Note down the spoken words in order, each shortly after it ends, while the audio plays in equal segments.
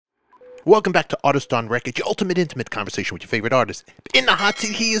Welcome back to Artist on Record, your ultimate intimate conversation with your favorite artist. In the hot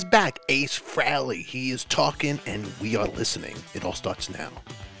seat, he is back, Ace Frehley. He is talking, and we are listening. It all starts now.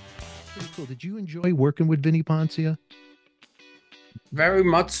 Pretty cool. Did you enjoy working with Vini Poncia? Very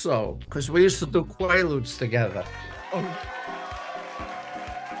much so, because we used to do Quaaludes together. Oh,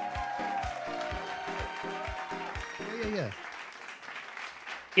 yeah.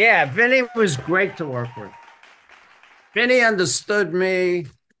 Yeah, Vinny was great to work with. Vinny understood me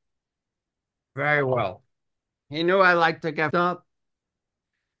very well. He knew I liked to get up,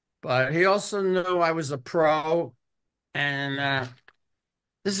 but he also knew I was a pro. And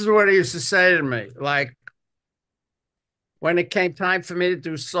this is what he used to say to me. Like, when it came time for me to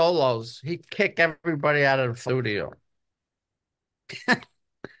do solos, he'd kick everybody out of the studio.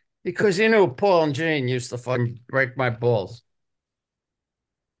 Because he knew Paul and Gene used to fucking break my balls.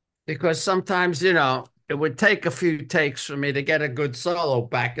 Because sometimes, it would take a few takes for me to get a good solo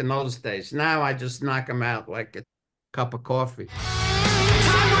back in those days. Now I just knock them out like a cup of coffee.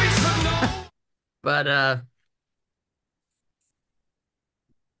 But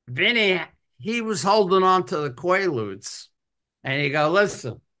Vinny, he was holding on to the Quaaludes. And he go,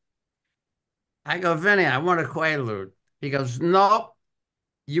 listen. I go, Vinny, I want a Quaalude. He goes, no,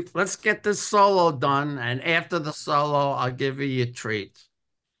 let's get this solo done. And after the solo, I'll give you your treat.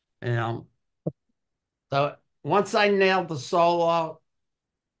 So once I nailed the solo,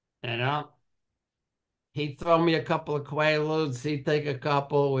 he'd throw me a couple of Quaaludes. He'd take a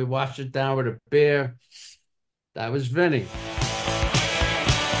couple. We wash it down with a beer. That was Vinny.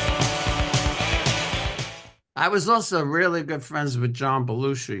 I was also really good friends with John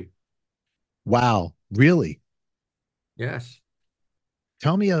Belushi. Wow, really? Yes.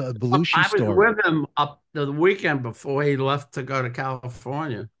 Tell me a Belushi I was story. with him up the weekend before he left to go to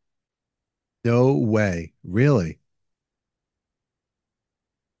California. No way. Really?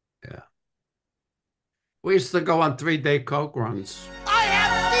 Yeah. We used to go on 3-day Coke runs. I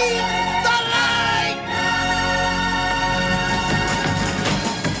have seen the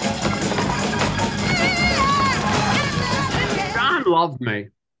light. John loved me.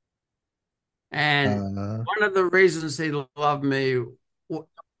 And Uh, one of the reasons he loved me,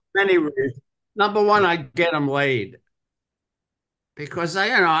 many reasons. Number one, I get him laid. Because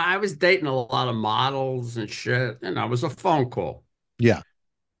I was dating a lot of models and shit. It was a phone call. yeah.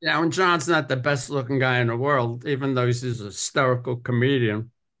 And John's not the best looking guy in the world, even though he's a hysterical comedian.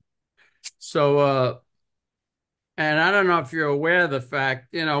 So, and I don't know if you're aware of the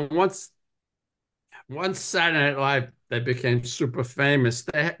fact, once Saturday Night Live, they became super famous.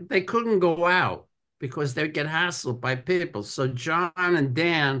 They couldn't go out because they'd get hassled by people. So John and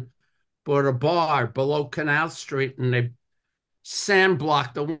Dan bought a bar below Canal Street, and they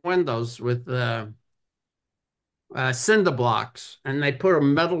sandblocked the windows with cinder blocks, and they put a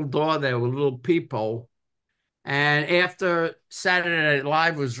metal door there with a little peephole. And after Saturday Night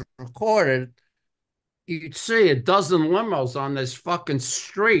Live was recorded, you'd see a dozen limos on this fucking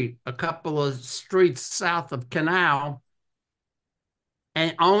street, a couple of streets south of Canal,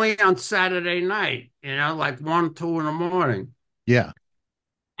 and only on Saturday night, like 1, 2 in the morning. Yeah.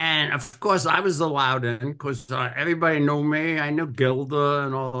 And of course, I was allowed in because everybody knew me. I knew Gilda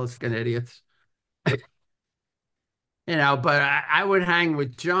and all those fucking idiots. But I would hang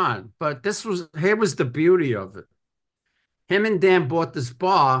with John. But here was the beauty of it. Him and Dan bought this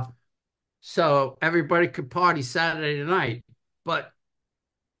bar so everybody could party Saturday night. But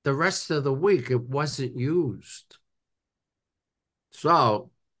the rest of the week, it wasn't used.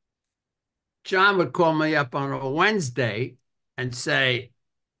 So John would call me up on a Wednesday and say,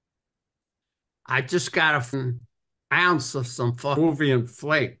 I just got an ounce of some movie and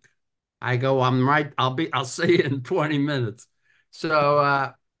flake. I go, I'm right. I'll see you in 20 minutes.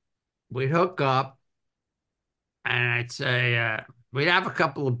 So we'd hook up, and I'd say, we'd have a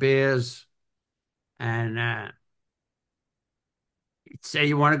couple of beers, and he'd say,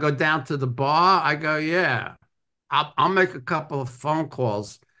 you want to go down to the bar? I go, yeah. I'll make a couple of phone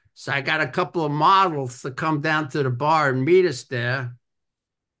calls. So I got a couple of models to come down to the bar and meet us there.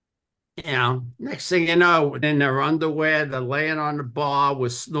 Next thing you know, in their underwear, they're laying on the bar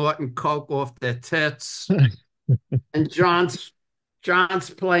with snorting coke off their tits. And John's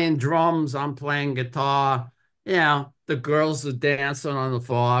playing drums, I'm playing guitar. The girls are dancing on the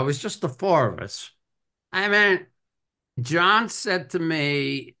floor. It was just the four of us. I mean, John said to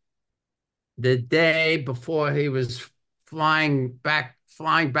me the day before he was flying back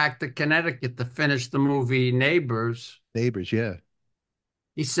to Connecticut to finish the movie Neighbors. Neighbors, yeah.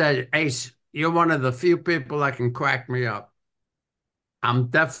 He said, Ace, you're one of the few people that can crack me up. I'm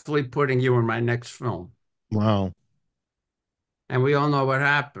definitely putting you in my next film. Wow. And we all know what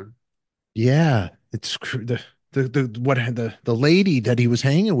happened. Yeah, the lady that he was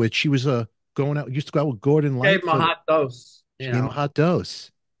hanging with. She was going out. Used to go out with Gordon Gave him a Lightfoot. hot dose, She gave him a hot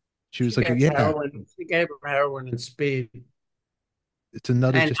dose. She was She like, gave him yeah, heroin. She gave him heroin and speed. it's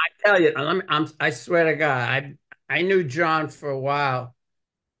another And just I tell you, I swear to God, I knew John for a while.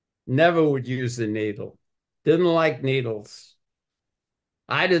 Never would use the needle. Didn't like needles.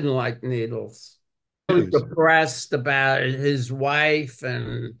 I didn't like needles. He was news. depressed about his wife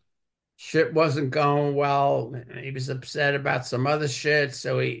and shit wasn't going well. He was upset about some other shit.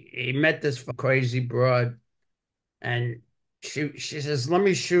 So he met this crazy broad and she says, let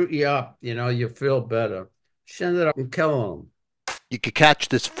me shoot you up. You feel better. She ended up killing him. You can catch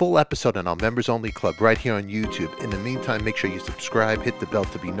this full episode on our members only club right here on YouTube. In the meantime, make sure you subscribe, hit the bell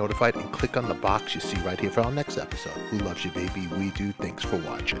to be notified, and click on the box you see right here for our next episode. Who loves you, baby? We do. Thanks for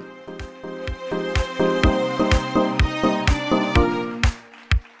watching.